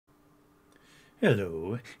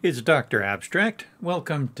Hello, it's Dr. Abstract.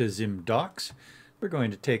 Welcome to ZIM Docs. We're going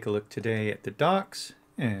to take a look today at the docs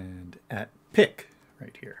and at pic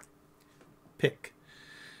right here. Pic.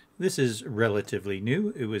 This is relatively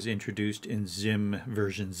new. It was introduced in ZIM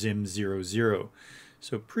version ZIM 00.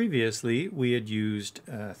 So previously we had used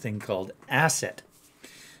a thing called asset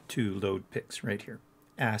to load pics right here.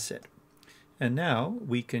 Asset. And now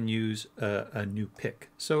we can use a new pic.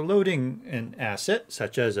 So loading an asset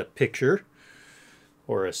such as a picture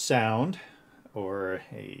or a sound, or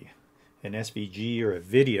an SVG or a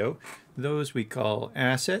video, those we call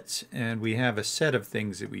assets, and we have a set of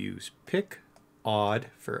things that we use: pic, odd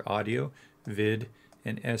for audio, vid,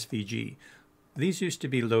 and SVG. These used to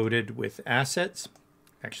be loaded with assets.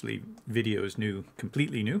 Actually, video is new,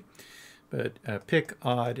 completely new, but pic,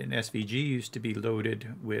 odd, and SVG used to be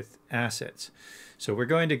loaded with assets. So we're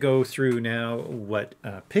going to go through now what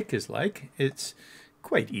pic is like. It's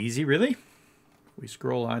quite easy, really. We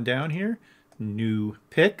scroll on down here, new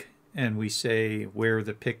pic, and we say where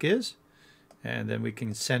the pic is, and then we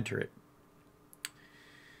can center it.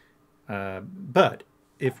 But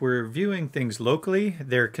if we're viewing things locally,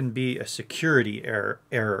 there can be a security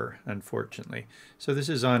error, unfortunately. So this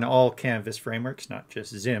is on all Canvas frameworks, not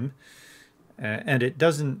just ZIM. And it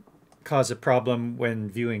doesn't cause a problem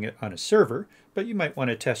when viewing it on a server, but you might want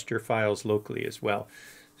to test your files locally as well.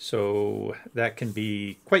 So that can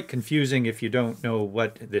be quite confusing if you don't know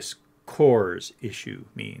what this CORS issue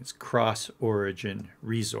means, cross-origin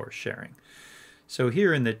resource sharing. So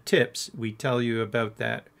here in the tips, we tell you about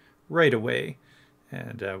that right away.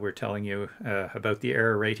 And we're telling you about the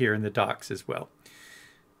error right here in the docs as well.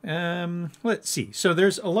 Let's see. So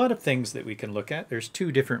there's a lot of things that we can look at. There's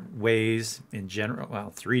two different ways in general, well,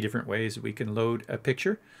 three different ways we can load a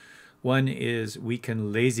picture. One is we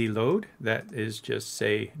can lazy load. That is just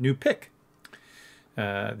say new pic.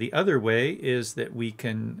 The other way is that we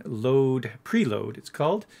can load, preload it's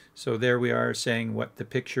called. So there we are saying what the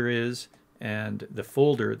picture is and the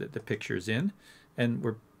folder that the picture's in. And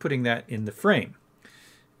we're putting that in the frame.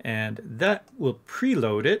 And that will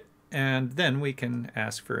preload it. And then we can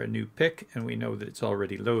ask for a new pic, and we know that it's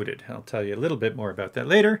already loaded. I'll tell you a little bit more about that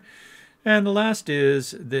later. And the last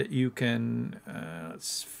is that you can,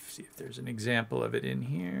 let's see if there's an example of it in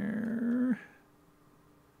here.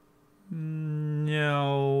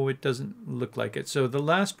 No, it doesn't look like it. So the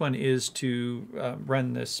last one is to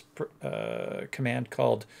run this command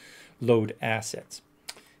called load_assets.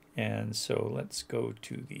 And so let's go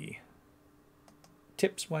to the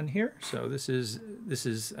tips one here. So this is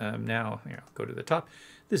now, here, I'll go to the top.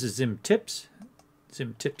 This is ZIM tips.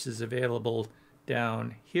 ZIM tips is available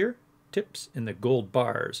down here. Tips in the gold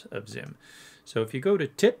bars of ZIM. So if you go to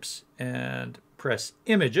tips and press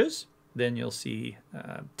images, then you'll see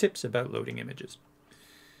tips about loading images.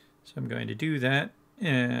 So I'm going to do that.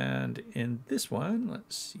 And in this one,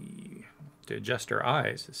 let's see, to adjust our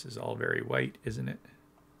eyes. This is all very white, isn't it?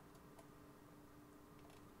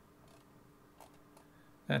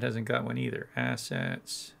 That hasn't got one either.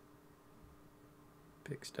 Assets,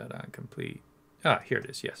 pics.on complete. Ah, here it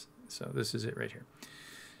is, yes. So this is it right here.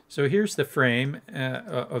 So here's the frame.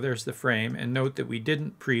 There's the frame. And note that we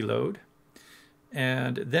didn't preload.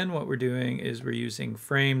 And then what we're doing is we're using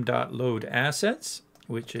frame.load_assets,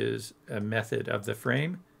 which is a method of the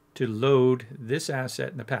frame, to load this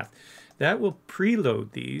asset in the path. That will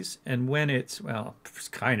preload these, and when it's, well, it's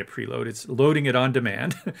kind of preload, it's loading it on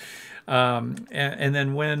demand. And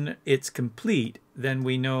then when it's complete, then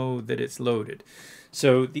we know that it's loaded.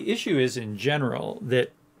 So the issue is in general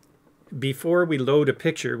that before we load a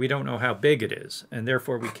picture, we don't know how big it is, and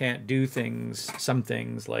therefore we can't do things, some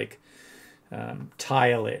things like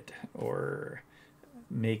tile it or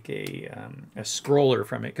make a scroller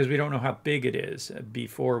from it, because we don't know how big it is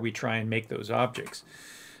before we try and make those objects.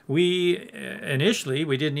 Initially,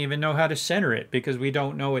 we didn't even know how to center it because we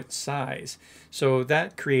don't know its size. So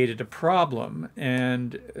that created a problem,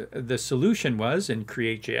 and the solution was in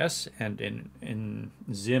Create.js and in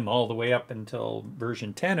ZIM all the way up until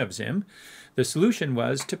version 10 of ZIM, the solution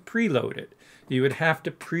was to preload it. You would have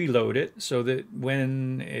to preload it so that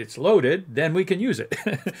when it's loaded, then we can use it.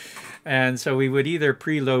 And so we would either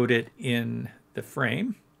preload it in the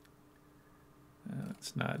frame.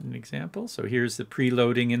 That's not an example. So here's the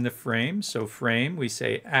preloading in the frame. So frame, we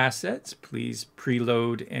say assets, please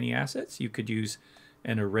preload any assets. You could use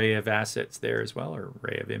an array of assets there as well, or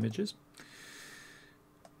array of images.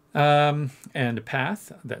 And a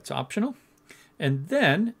path, that's optional. And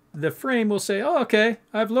then the frame will say, oh, okay,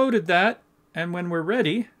 I've loaded that. And when we're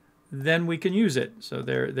ready, then we can use it. So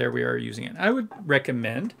there we are using it. I would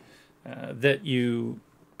recommend that you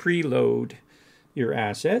preload your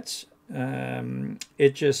assets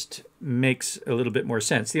it just makes a little bit more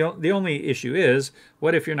sense. The only issue is,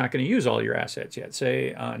 what if you're not going to use all your assets yet?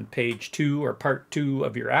 Say on page 2 or part 2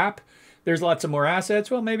 of your app, there's lots of more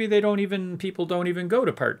assets. Well, maybe people don't even go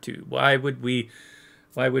to part 2. Why would we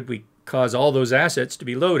cause all those assets to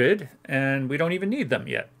be loaded and we don't even need them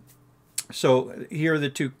yet? So here are the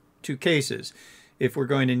two cases. If we're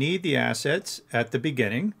going to need the assets at the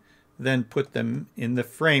beginning, then put them in the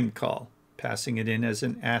frame call, passing it in as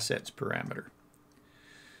an assets parameter.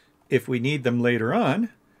 If we need them later on,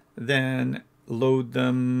 then load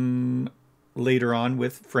them later on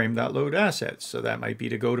with frame.loadAssets. So that might be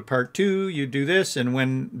to go to part 2, you do this, and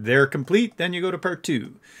when they're complete, then you go to part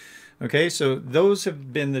 2. Okay, so those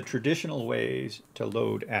have been the traditional ways to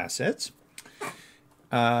load assets.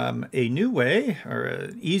 A new way, or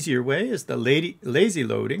an easier way, is the lazy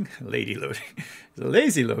loading,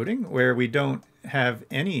 where we don't have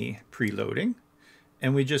any preloading,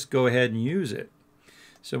 and we just go ahead and use it.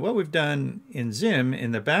 So what we've done in ZIM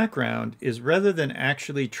in the background is, rather than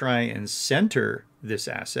actually try and center this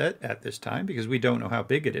asset at this time, because we don't know how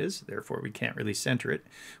big it is, therefore we can't really center it.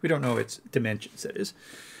 We don't know its dimensions, that is.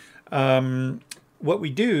 What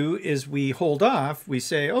we do is we hold off. We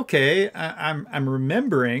say, okay, I'm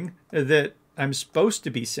remembering that I'm supposed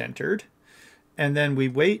to be centered. And then we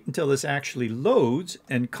wait until this actually loads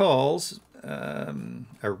and calls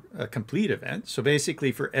a complete event. So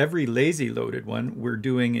basically, for every lazy loaded one, we're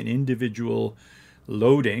doing an individual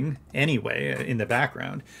loading anyway in the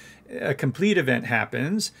background. A complete event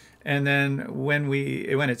happens, and then when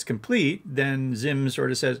it's complete, then ZIM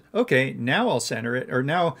sort of says, okay, now I'll center it, or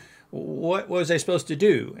now what was I supposed to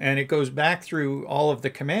do? And it goes back through all of the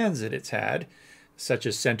commands that it's had, such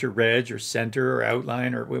as center reg or center or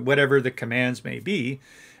outline or whatever the commands may be,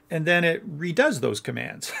 and then it redoes those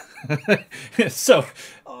commands. So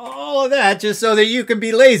all of that just so that you can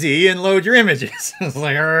be lazy and load your images. It's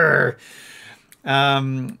like,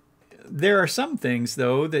 there are some things,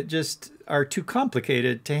 though, that just are too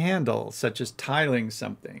complicated to handle, such as tiling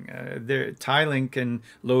something. Tiling can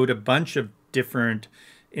load a bunch of different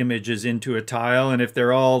images into a tile, and if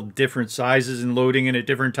they're all different sizes and loading in at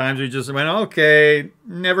different times, we just went, okay,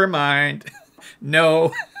 never mind.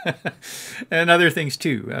 No. And other things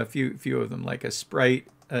too, a few of them, like a sprite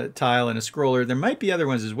tile and a scroller. There might be other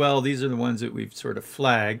ones as well. These are the ones that we've sort of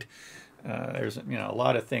flagged. There's a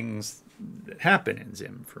lot of things that happen in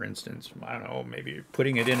ZIM. For instance, I don't know, maybe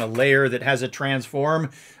putting it in a layer that has a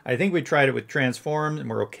transform. I think we tried it with transform and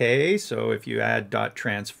we're okay. So if you add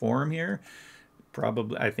 .transform here,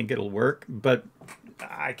 probably, I think it'll work, but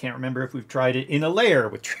I can't remember if we've tried it in a layer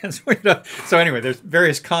with transform. So anyway, there's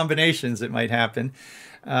various combinations that might happen.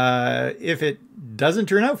 If it doesn't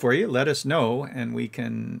turn out for you, let us know, and we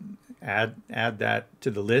can add that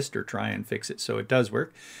to the list or try and fix it so it does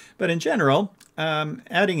work. But in general,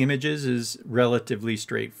 adding images is relatively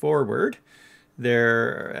straightforward.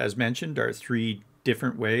 There, as mentioned, are 3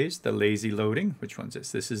 different ways. The lazy loading, which one's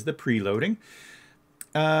this? This is the preloading.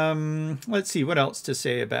 Let's see what else to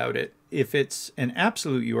say about it. If it's an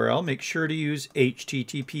absolute URL, make sure to use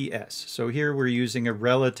HTTPS. So here we're using a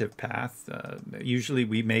relative path. Usually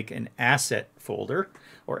we make an asset folder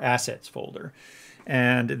or assets folder.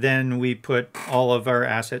 And then we put all of our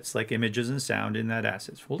assets like images and sound in that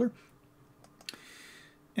assets folder.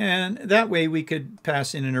 And that way we could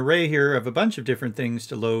pass in an array here of a bunch of different things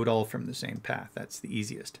to load all from the same path. That's the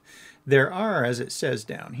easiest. There are, as it says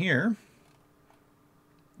down here,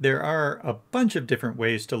 there are a bunch of different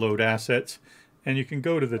ways to load assets, and you can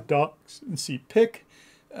go to the docs and see pic.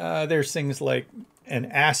 There's things like an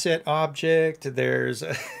asset object. There's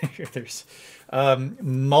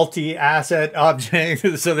multi-asset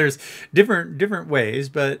object. So there's different ways,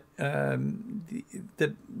 but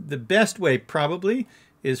the best way probably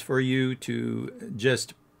is for you to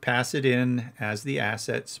just pass it in as the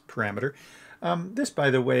assets parameter. This, by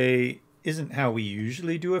the way, isn't how we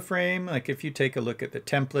usually do a frame. Like if you take a look at the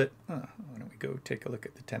template, why don't we go take a look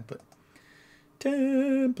at the template?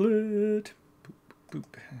 Template, boop,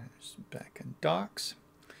 back in docs.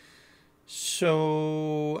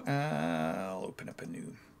 So I'll open up a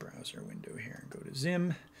new browser window here and go to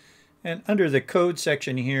ZIM. And under the code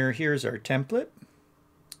section here, here's our template.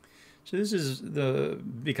 So this is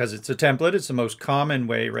because it's a template, it's the most common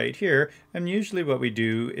way right here. And usually what we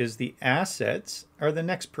do is the assets are the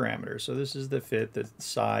next parameter. So this is the fit, the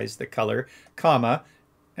size, the color, comma,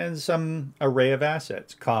 and some array of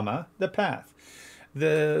assets, comma, the path.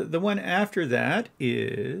 The one after that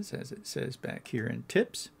is, as it says back here in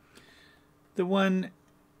tips, the one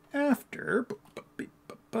after,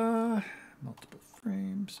 multiple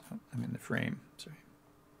frames, oh, I'm in the frame, sorry,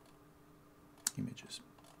 images.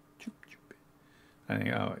 I think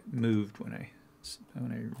it moved when I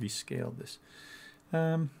rescaled this.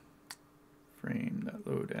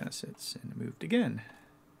 Frame.load_assets, and it moved again.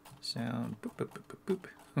 Sound, boop, boop, boop, boop, boop.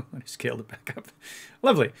 When I scaled it back up.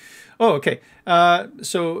 Lovely. Oh, okay.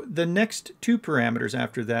 So the next two parameters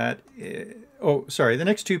after that, the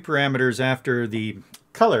next two parameters after the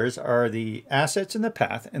colors are the assets and the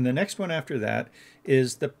path, and the next one after that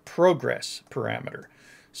is the progress parameter.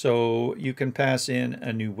 So you can pass in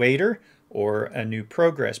a new waiter or a new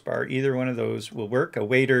progress bar. Either one of those will work. A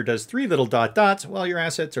waiter does 3 little dot dots while your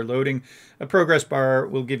assets are loading. A progress bar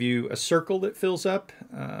will give you a circle that fills up,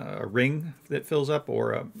 a ring that fills up,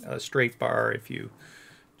 or a straight bar if you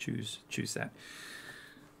choose that.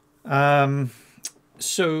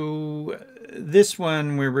 So this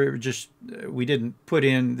one we didn't put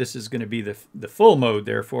in, this is going to be the full mode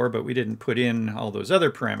therefore, but we didn't put in all those other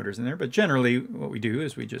parameters in there. But generally what we do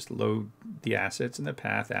is we just load the assets and the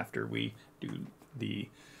path after we do the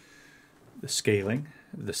scaling,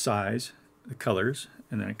 the size, the colors,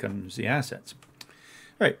 and then it comes the assets.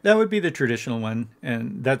 All right, that would be the traditional one,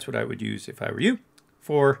 and that's what I would use if I were you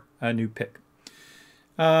for a new pic.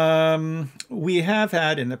 We have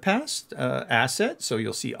had in the past asset, so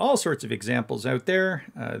you'll see all sorts of examples out there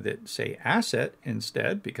that say asset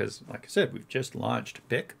instead, because like I said, we've just launched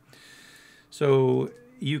pic. So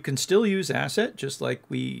you can still use asset just like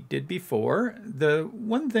we did before. The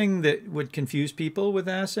one thing that would confuse people with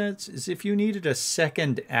assets is if you needed a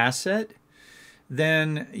second asset,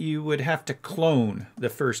 then you would have to clone the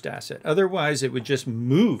first asset. Otherwise, it would just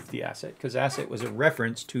move the asset, because asset was a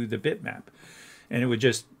reference to the bitmap. And it would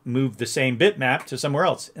just move the same bitmap to somewhere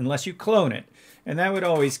else unless you clone it. And that would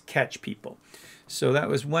always catch people. So that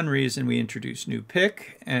was one reason we introduced new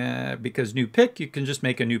pic, because new pic, you can just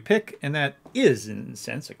make a new pic, and that is, in a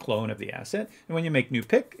sense, a clone of the asset. And when you make new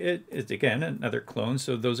pic, it is, again, another clone.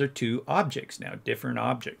 So those are two objects now, different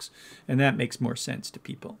objects. And that makes more sense to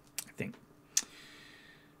people, I think.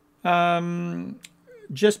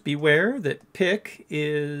 Just beware that pic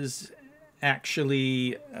is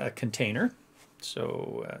actually a container.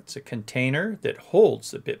 So it's a container that holds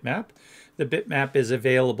the bitmap. The bitmap is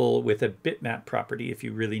available with a bitmap property if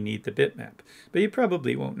you really need the bitmap, but you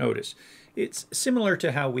probably won't notice. It's similar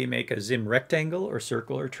to how we make a ZIM rectangle or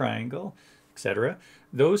circle or triangle, etc.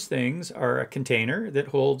 Those things are a container that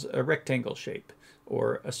holds a rectangle shape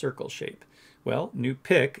or a circle shape. Well, new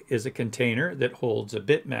pic is a container that holds a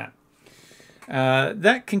bitmap.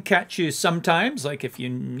 That can catch you sometimes, like if you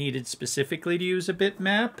needed specifically to use a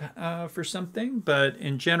bitmap for something, but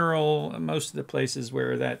in general, most of the places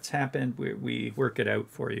where that's happened, we work it out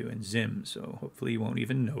for you in ZIM, so hopefully you won't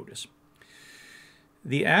even notice.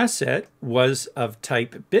 The asset was of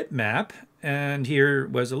type bitmap, and here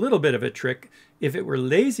was a little bit of a trick. If it were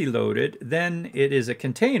lazy loaded, then it is a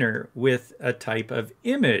container with a type of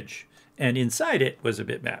image, and inside it was a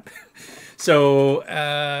bitmap. So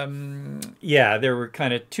yeah, there were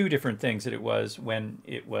kind of two different things that it was when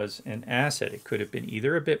it was an asset. It could have been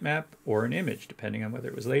either a bitmap or an image, depending on whether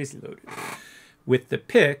it was lazy loaded. With the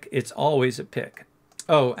pic, it's always a pic.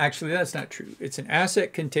 Oh, actually, that's not true. It's an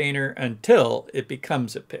asset container until it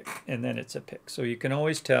becomes a pic, and then it's a pic. So you can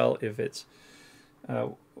always tell if it's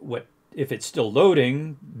if it's still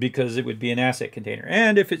loading, because it would be an asset container.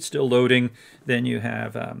 And if it's still loading, then you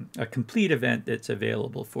have a complete event that's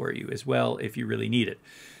available for you as well if you really need it.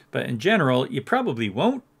 But in general, you probably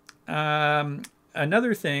won't.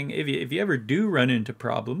 Another thing, if you ever do run into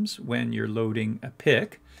problems when you're loading a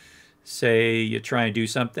pic, say you try and do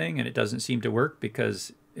something and it doesn't seem to work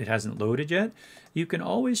because it hasn't loaded yet, you can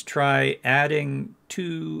always try adding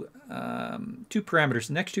two parameters.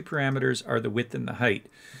 The next two parameters are the width and the height.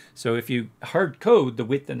 So if you hard code the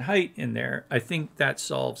width and height in there, I think that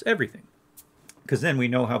solves everything, because then we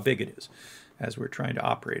know how big it is as we're trying to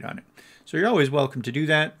operate on it. So you're always welcome to do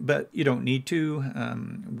that, but you don't need to.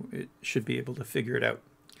 It should be able to figure it out.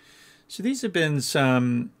 So these have been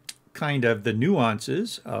some kind of the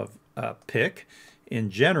nuances of pic. In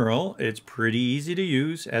general, it's pretty easy to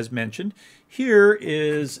use, as mentioned. Here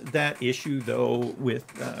is that issue, though, with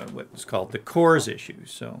what's called the cores issue.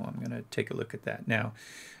 So I'm going to take a look at that now.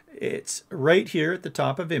 It's right here at the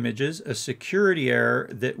top of images, a security error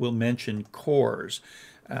that will mention cores.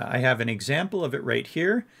 I have an example of it right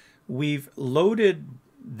here. We've loaded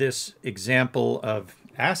this example of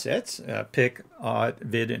assets, pic, odd,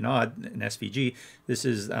 vid, and odd, and SVG. This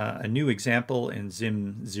is a new example in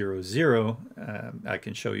ZIM 00. I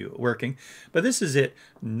can show you it working, but this is it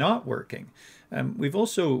not working. We've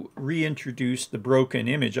also reintroduced the broken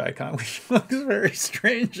image icon, which looks very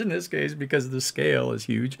strange in this case because the scale is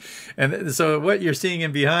huge. And so what you're seeing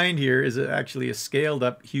in behind here is actually a scaled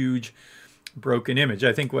up huge broken image.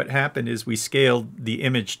 I think what happened is we scaled the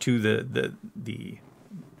image to the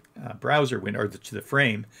browser window, or to the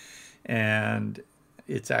frame, and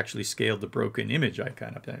it's actually scaled the broken image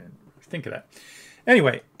icon up there. Think of that.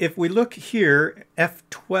 Anyway, if we look here,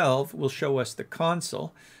 F12 will show us the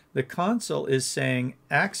console. The console is saying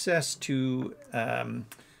access to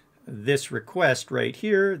this request right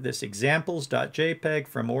here, this examples.jpg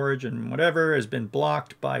from origin whatever, has been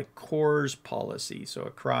blocked by CORS policy, so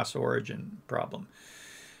a cross-origin problem.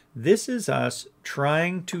 This is us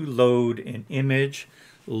trying to load an image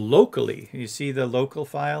locally. You see the local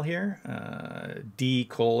file here,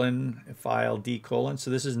 file D:. So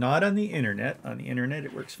this is not on the internet. On the internet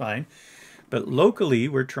it works fine, but locally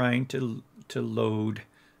we're trying to load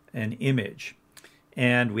an image,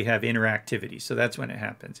 and we have interactivity. So that's when it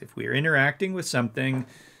happens. If we are interacting with something,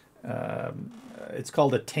 it's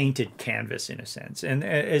called a tainted canvas in a sense, and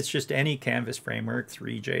it's just any canvas framework,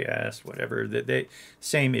 3JS, whatever. The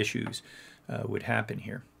same issues would happen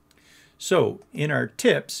here. So in our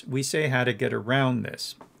tips, we say how to get around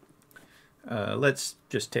this. Let's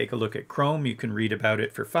just take a look at Chrome. You can read about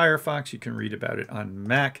it for Firefox. You can read about it on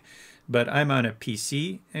Mac. But I'm on a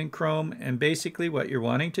PC in Chrome. And basically what you're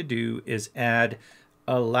wanting to do is add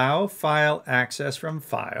allow file access from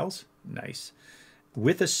files. Nice.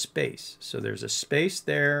 With a space. So there's a space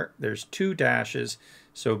there. There's 2 dashes.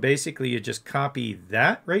 So basically you just copy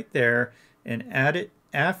that right there and add it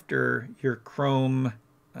after your Chrome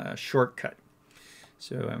shortcut.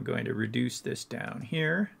 So I'm going to reduce this down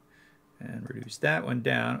here and reduce that one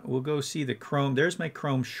down. We'll go see the Chrome. There's my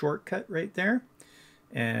Chrome shortcut right there.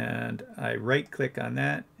 And I right click on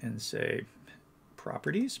that and say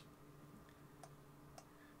properties.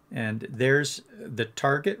 And there's the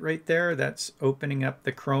target right there. That's opening up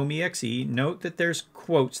the Chrome exe. Note that there's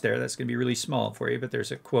quotes there. That's going to be really small for you, but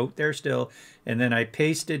there's a quote there still. And then I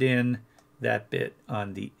pasted in that bit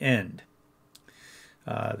on the end.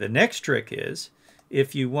 The next trick is,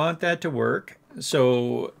 if you want that to work,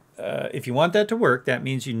 if you want that to work, that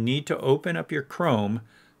means you need to open up your Chrome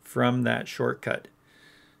from that shortcut.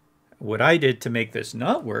 What I did to make this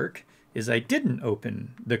not work is I didn't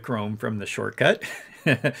open the Chrome from the shortcut.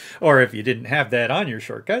 Or if you didn't have that on your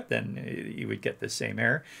shortcut, then you would get the same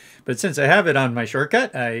error. But since I have it on my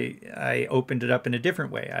shortcut, I opened it up in a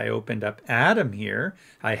different way. I opened up Atom here.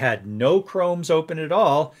 I had no Chromes open at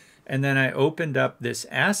all. And then I opened up this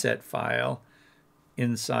asset file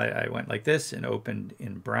inside. I went like this and opened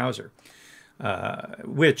in browser,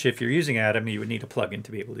 which if you're using Atom, you would need a plugin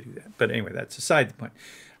to be able to do that. But anyway, that's aside the point.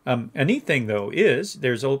 A neat thing, though, is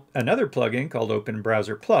there's another plugin called Open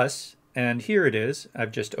Browser Plus. And here it is.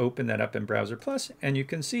 I've just opened that up in Browser Plus, and you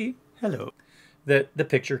can see, hello, that the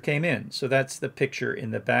picture came in. So that's the picture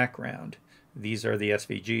in the background. These are the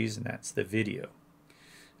SVGs, and that's the video.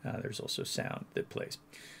 There's also sound that plays.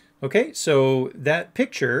 Okay, so that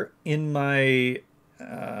picture in my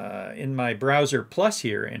Browser Plus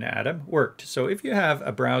here in Atom worked. So if you have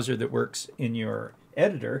a browser that works in your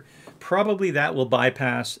editor, probably that will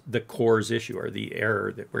bypass the CORS issue or the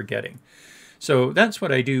error that we're getting. So that's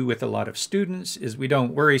what I do with a lot of students, is we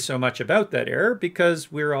don't worry so much about that error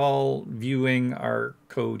because we're all viewing our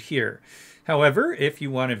code here. However, if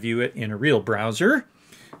you want to view it in a real browser,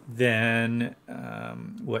 then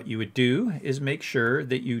what you would do is make sure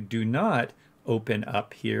that you do not open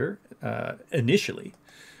up here initially.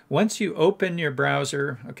 Once you open your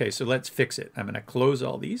browser, okay, so let's fix it. I'm going to close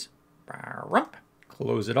all these.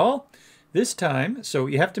 Close it all. This time, so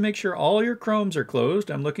you have to make sure all your Chromes are closed.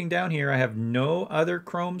 I'm looking down here. I have no other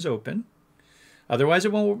Chromes open. Otherwise,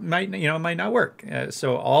 it might not work.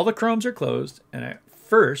 So all the Chromes are closed, and I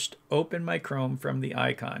first open my Chrome from the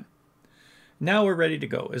icon. Now we're ready to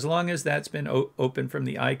go. As long as that's been open from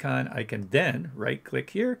the icon, I can then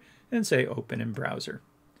right-click here and say Open in Browser.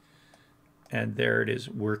 And there it is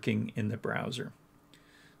working in the browser.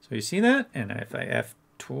 So you see that? And if I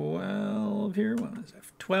F12 here, what is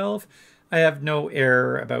F12? I have no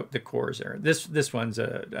error about the CORS error. This one's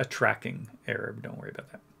a tracking error, but don't worry about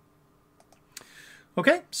that.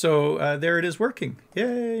 Okay, so there it is working.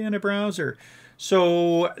 Yay, in a browser.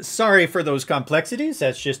 So sorry for those complexities.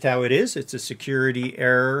 That's just how it is. It's a security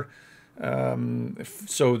error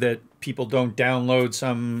so that people don't download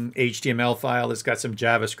some HTML file that's got some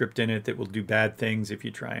JavaScript in it that will do bad things if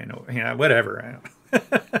you try and, whatever. I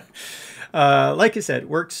don't know. Like I said, it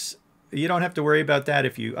works. You don't have to worry about that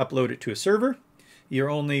if you upload it to a server. You're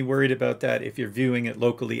only worried about that if you're viewing it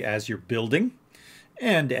locally as you're building.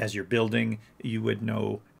 And as you're building, you would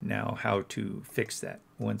know now how to fix that.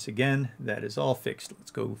 Once again, that is all fixed.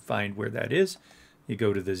 Let's go find where that is. You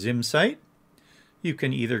go to the ZIM site. You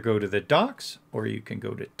can either go to the docs or you can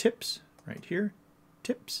go to tips right here,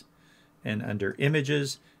 tips. And under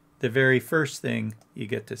images, the very first thing you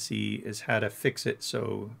get to see is how to fix it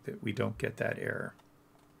so that we don't get that error.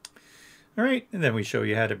 All right, and then we show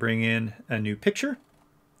you how to bring in a new picture.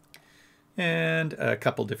 And a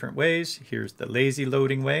couple different ways. Here's the lazy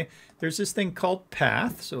loading way. There's this thing called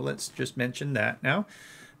path, so let's just mention that now.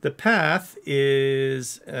 The path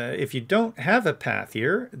is, if you don't have a path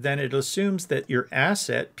here, then it assumes that your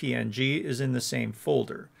asset PNG is in the same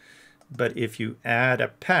folder. But if you add a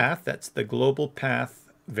path, that's the global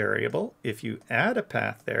path variable. If you add a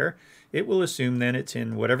path there, it will assume then it's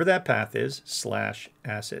in whatever that path is, /assets.png.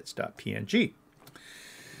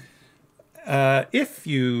 If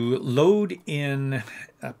you load in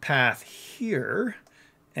a path here,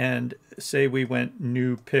 and say we went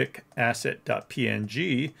new pic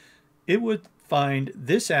asset.png, it would find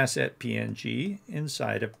this asset PNG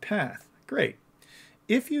inside of path. Great.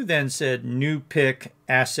 If you then said new pic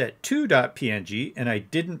asset2.png and I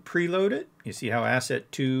didn't preload it, you see how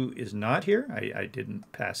asset2 is not here? I didn't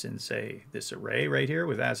pass in, say, this array right here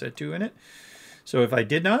with asset2 in it. So if I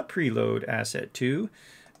did not preload asset2,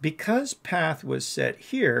 because path was set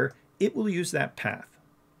here, it will use that path.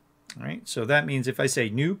 All right, so that means if I say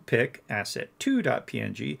new pic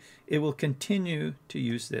asset2.png, it will continue to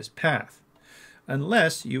use this path,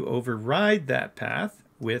 unless you override that path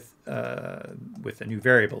with a new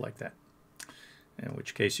variable like that. In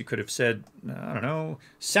which case you could have said, I don't know,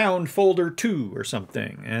 sound folder 2 or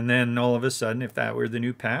something. And then all of a sudden, if that were the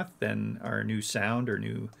new path, then our new sound or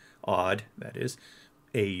new odd, that is,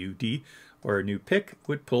 AUD, or a new pic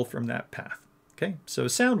would pull from that path. Okay, so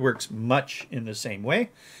sound works much in the same way,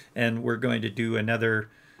 and we're going to do another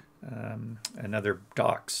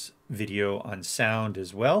docs video on sound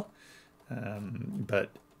as well. But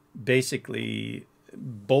basically,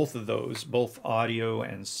 both of those, both audio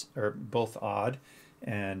and both odd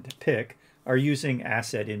and pic, are using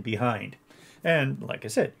asset in behind. And like I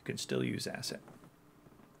said, you can still use asset.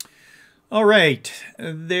 All right,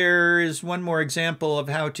 there is one more example of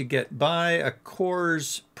how to get by a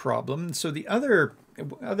CORS problem. So the other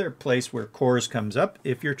place where CORS comes up,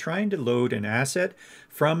 if you're trying to load an asset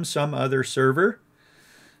from some other server,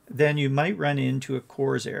 then you might run into a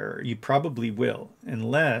CORS error. You probably will,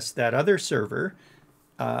 unless that other server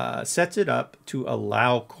sets it up to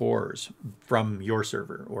allow CORS from your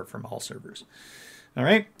server or from all servers. All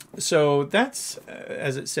right, so that's,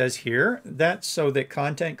 as it says here, that's so that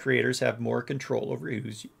content creators have more control over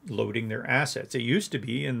who's loading their assets. It used to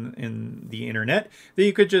be in the internet that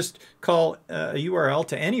you could just call a URL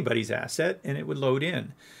to anybody's asset and it would load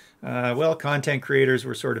in. Well, content creators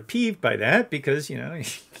were sort of peeved by that because, you know, you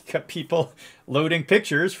got people loading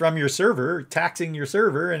pictures from your server, taxing your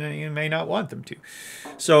server, and you may not want them to.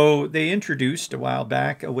 So they introduced a while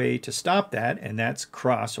back a way to stop that, and that's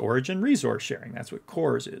cross-origin resource sharing. That's what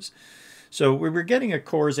CORS is. So we were getting a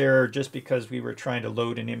CORS error just because we were trying to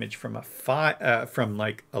load an image from a from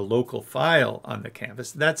like a local file on the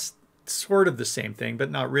canvas. That's sort of the same thing,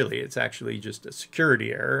 but not really. It's actually just a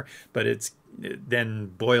security error, but it then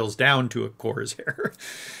boils down to a CORS error.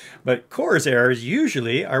 But CORS errors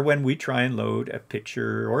usually are when we try and load a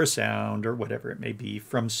picture or a sound or whatever it may be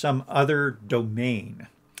from some other domain.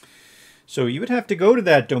 So you would have to go to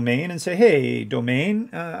that domain and say, hey, domain,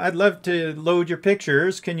 I'd love to load your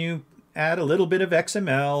pictures. Can you add a little bit of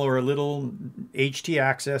XML or a little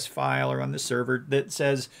htaccess file or on the server that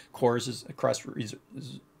says CORS is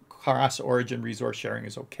cross-origin resource sharing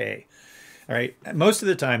is okay. All right. Most of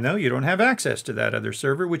the time, though, you don't have access to that other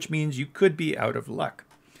server, which means you could be out of luck.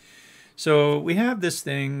 So we have this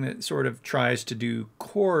thing that sort of tries to do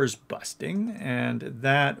CORS busting, and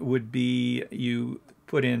that would be you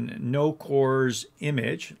put in no CORS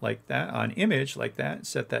image like that, on image like that,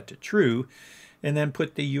 set that to true, and then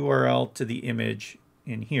put the URL to the image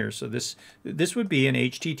in here. So this would be an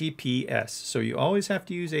HTTPS. So you always have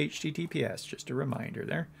to use HTTPS, just a reminder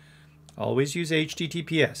there. Always use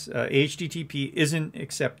HTTPS. HTTP isn't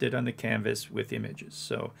accepted on the canvas with images.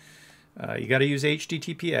 So you got to use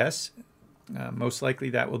HTTPS. Most likely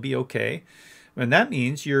that will be okay. And that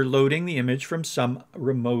means you're loading the image from some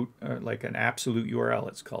remote, like an absolute URL,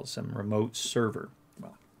 it's called, some remote server.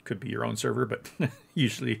 Well, it could be your own server, but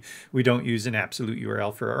usually we don't use an absolute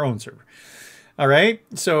URL for our own server. All right,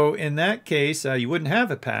 so in that case, you wouldn't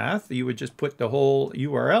have a path. You would just put the whole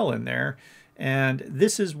URL in there. And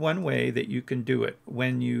this is one way that you can do it.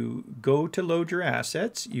 When you go to load your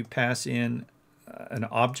assets, you pass in an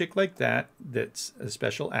object like that that's a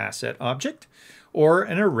special asset object or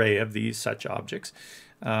an array of these such objects.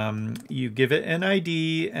 You give it an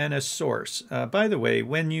ID and a source. By the way,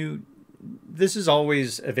 this is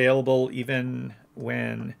always available even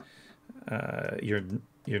when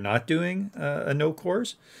you're not doing a no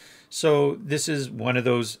cores. So this is one of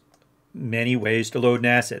those many ways to load an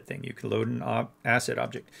asset thing. You can load an asset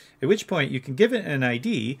object, at which point you can give it an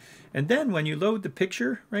ID, and then when you load the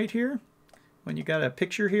picture right here, when you got a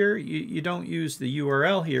picture here, you don't use the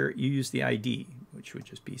URL here, you use the ID, which would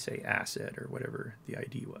just be, say, asset or whatever the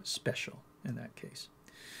ID was, special in that case.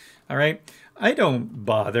 All right, I don't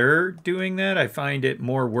bother doing that. I find it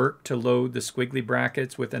more work to load the squiggly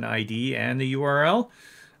brackets with an ID and the URL.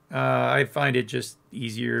 I find it just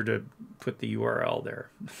easier to put the URL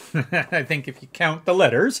there. I think if you count the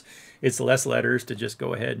letters, it's less letters to just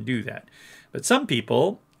go ahead and do that. But some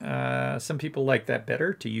people like that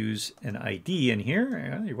better, to use an ID in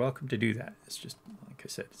here. You're welcome to do that. It's just, like I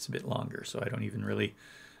said, it's a bit longer, so I don't even really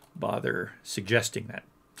bother suggesting that.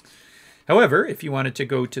 However, if you wanted to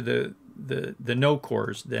go to the no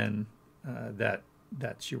cores, then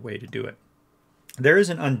that's your way to do it. There is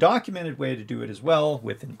an undocumented way to do it as well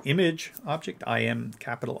with an image object, IM,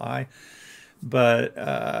 capital I.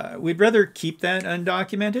 But we'd rather keep that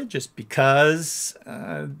undocumented just because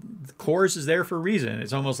the cores is there for a reason.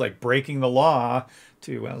 It's almost like breaking the law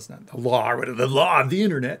to, well, it's not the law, but the law of the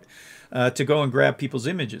internet, to go and grab people's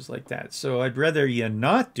images like that. So I'd rather you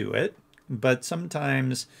not do it, but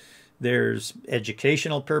sometimes there's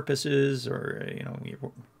educational purposes or, you know,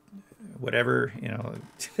 whatever, you know,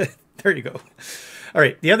 there you go. All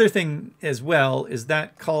right, the other thing as well is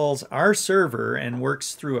that calls our server and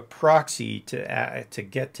works through a proxy to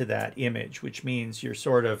get to that image, which means you're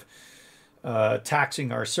sort of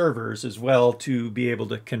taxing our servers as well to be able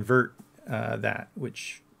to convert that,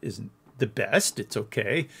 which isn't the best. It's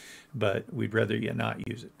okay, but we'd rather you not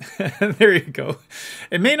use it. There you go.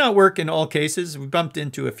 It may not work in all cases. We bumped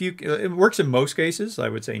into a few. It works in most cases. I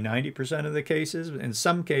would say 90% of the cases. In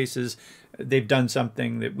some cases, they've done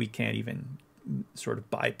something that we can't even sort of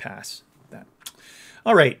bypass that.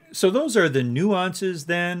 All right, so those are the nuances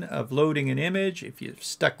then of loading an image. If you've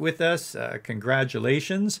stuck with us,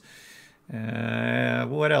 congratulations.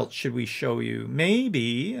 What else should we show you?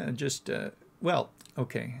 Maybe well,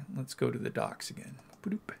 okay, let's go to the docs again.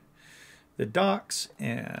 The docs,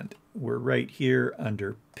 and we're right here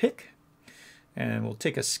under pic, and we'll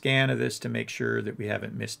take a scan of this to make sure that we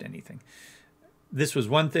haven't missed anything. This was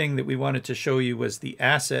one thing that we wanted to show you, was the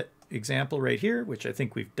asset example right here, which I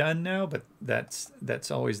think we've done now, but that's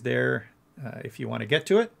always there if you want to get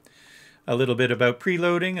to it. A little bit about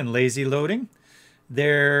preloading and lazy loading.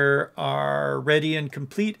 There are ready and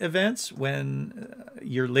complete events when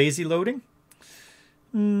you're lazy loading.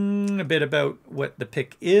 A bit about what the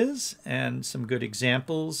pic is and some good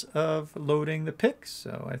examples of loading the pic.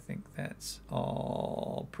 So I think that's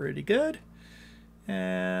all pretty good.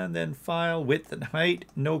 And then file, width and height,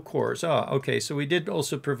 no cores. Oh, okay, so we did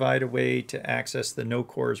also provide a way to access the no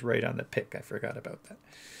cores right on the pic. I forgot about that.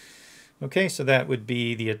 Okay, so that would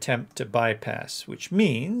be the attempt to bypass, which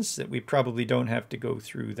means that we probably don't have to go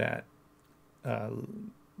through that,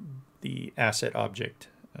 the asset object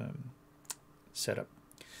setup.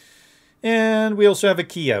 And we also have a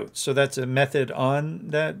key out. So that's a method on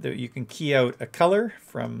that you can key out a color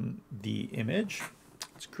from the image.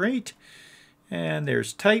 It's great. And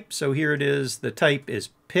there's type. So here it is. The type is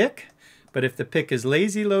pic. But if the pic is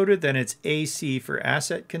lazy loaded, then it's AC for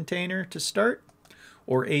asset container to start,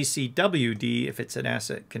 or ACWD if it's an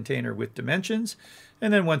asset container with dimensions.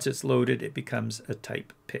 And then once it's loaded, it becomes a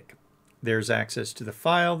type pic. There's access to the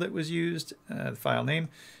file that was used, the file name,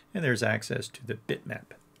 and there's access to the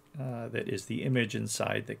bitmap. That is the image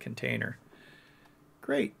inside the container.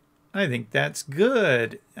 Great. I think that's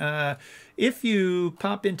good. If you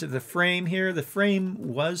pop into the frame here, the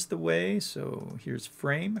frame was the way. So here's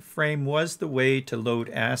frame. Frame was the way to load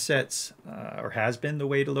assets, or has been the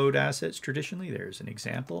way to load assets traditionally. There's an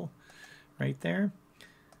example right there.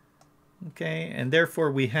 Okay, and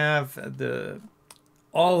therefore we have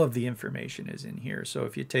all of the information is in here. So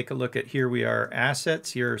if you take a look at, here we are,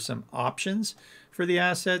 assets. Here are some options for the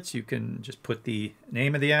assets. You can just put the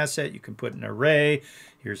name of the asset. You can put an array.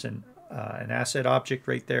 Here's an asset object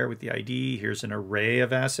right there with the ID. Here's an array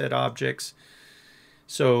of asset objects.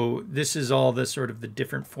 So this is all the sort of the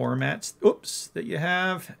different formats, that you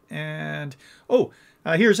have. And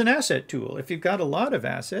here's an asset tool. If you've got a lot of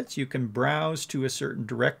assets, you can browse to a certain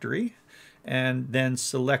directory and then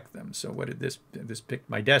select them. So what did this picked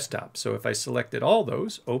my desktop. So if I selected all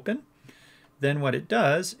those, open, then what it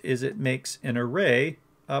does is it makes an array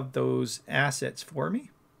of those assets for me.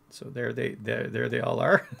 So there they all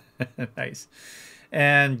are. Nice.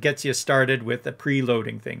 And gets you started with a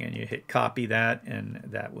preloading thing, and you hit copy that, and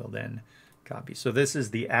that will then copy. So this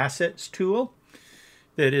is the assets tool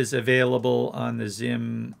that is available on the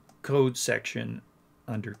ZIM code section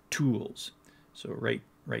under Tools. So right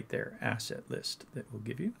there, Asset List, that will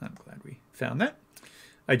give you. I'm glad we found that.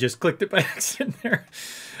 I just clicked it by accident there.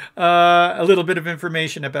 A little bit of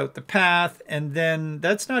information about the path, and then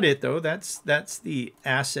that's not it though. That's the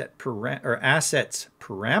assets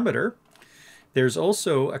parameter. There's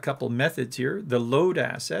also a couple methods here. The load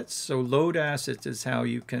assets. So load assets is how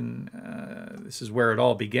you can. This is where it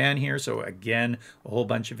all began here. So again, a whole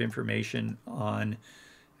bunch of information on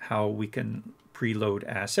how we can preload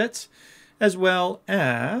assets, as well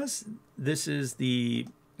as this is the.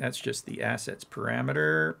 That's just the assets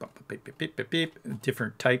parameter,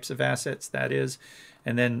 different types of assets, that is.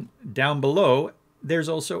 And then down below, there's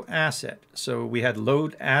also asset. So we had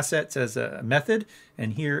load assets as a method,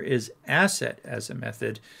 and here is asset as a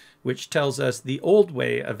method, which tells us the old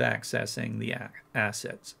way of accessing the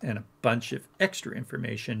assets and a bunch of extra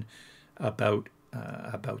information about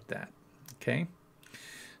that. Okay.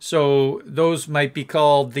 So those might be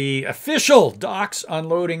called the official docs on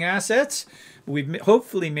loading assets. We've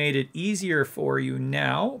hopefully made it easier for you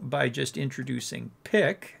now by just introducing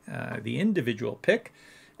pic, the individual pic.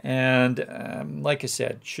 And like I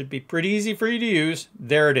said, should be pretty easy for you to use.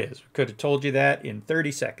 There it is. Could have told you that in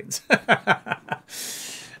 30 seconds.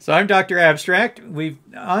 So I'm Dr. Abstract. We've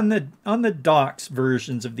on the docs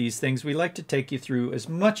versions of these things, we like to take you through as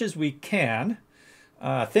much as we can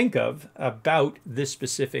think of about this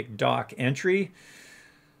specific doc entry.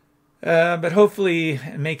 But hopefully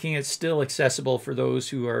making it still accessible for those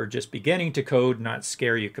who are just beginning to code, not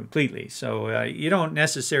scare you completely. So you don't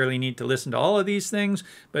necessarily need to listen to all of these things,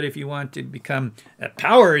 but if you want to become a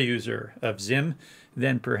power user of ZIM,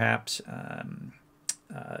 then perhaps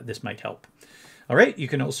this might help. All right, you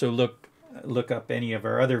can also look up any of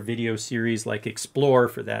our other video series like Explore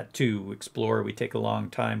for that too. Explore, we take a long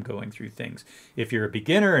time going through things. If you're a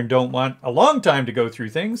beginner and don't want a long time to go through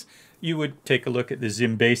things, you would take a look at the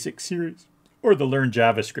ZIM Basics series or the Learn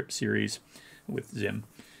JavaScript series with ZIM.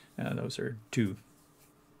 Those are two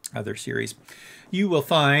other series. You will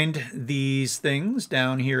find these things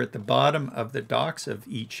down here at the bottom of the docs of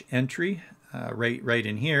each entry, right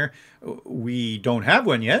in here. We don't have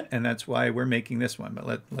one yet, and that's why we're making this one,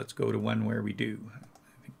 but let's go to one where we do. I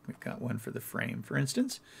think we've got one for the frame, for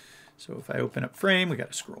instance. So if I open up frame, we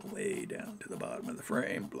got to scroll way down to the bottom of the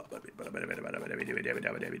frame.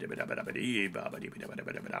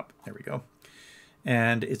 There we go.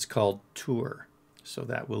 And it's called tour. So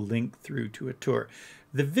that will link through to a tour.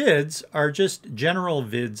 The vids are just general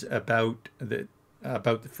vids about the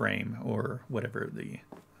frame or whatever the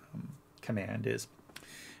command is.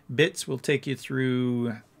 Bits will take you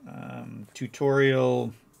through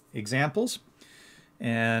tutorial examples,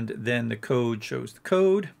 and then the code shows the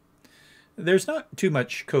code. There's not too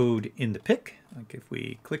much code in the pic. Like if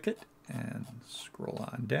we click it and scroll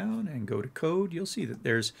on down and go to code, you'll see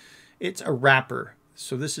that it's a wrapper.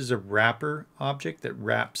 So this is a wrapper object that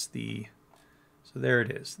wraps the, so there it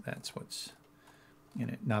is. That's what's in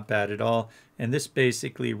it. Not bad at all. And this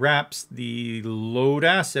basically wraps the load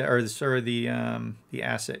asset, or sorry, the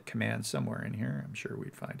asset command somewhere in here. I'm sure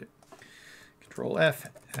we'd find it. Control F,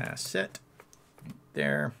 asset, right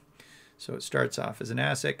there. So it starts off as an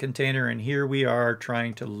asset container, and here we are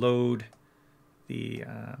trying to load the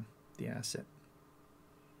asset.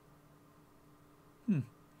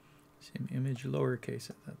 Same image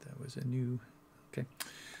lowercase. I thought that was a new. Okay.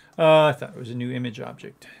 I thought it was a new image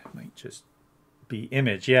object. It might just be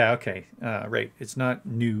image. Yeah. Okay. Right. It's not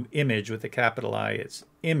new image with a capital I. It's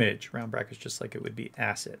image round brackets, just like it would be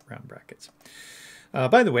asset round brackets.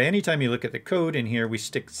 By the way, anytime you look at the code in here, we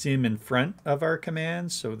stick ZIM in front of our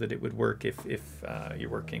commands so that it would work if you're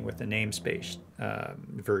working with the namespace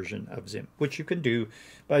version of ZIM, which you can do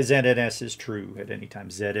by ZNS is true at any time.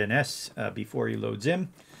 ZNS before you load ZIM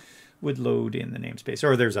would load in the namespace,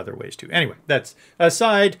 or there's other ways too. Anyway, that's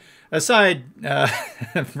aside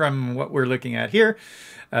from what we're looking at here.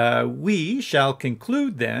 We shall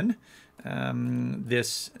conclude then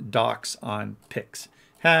this docs on pics.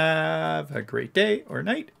 Have a great day or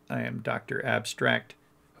night. I am Dr. Abstract.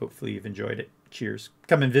 Hopefully you've enjoyed it. Cheers.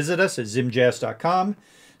 Come and visit us at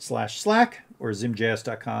zimjs.com/Slack or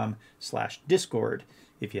zimjs.com/Discord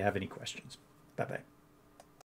if you have any questions. Bye-bye.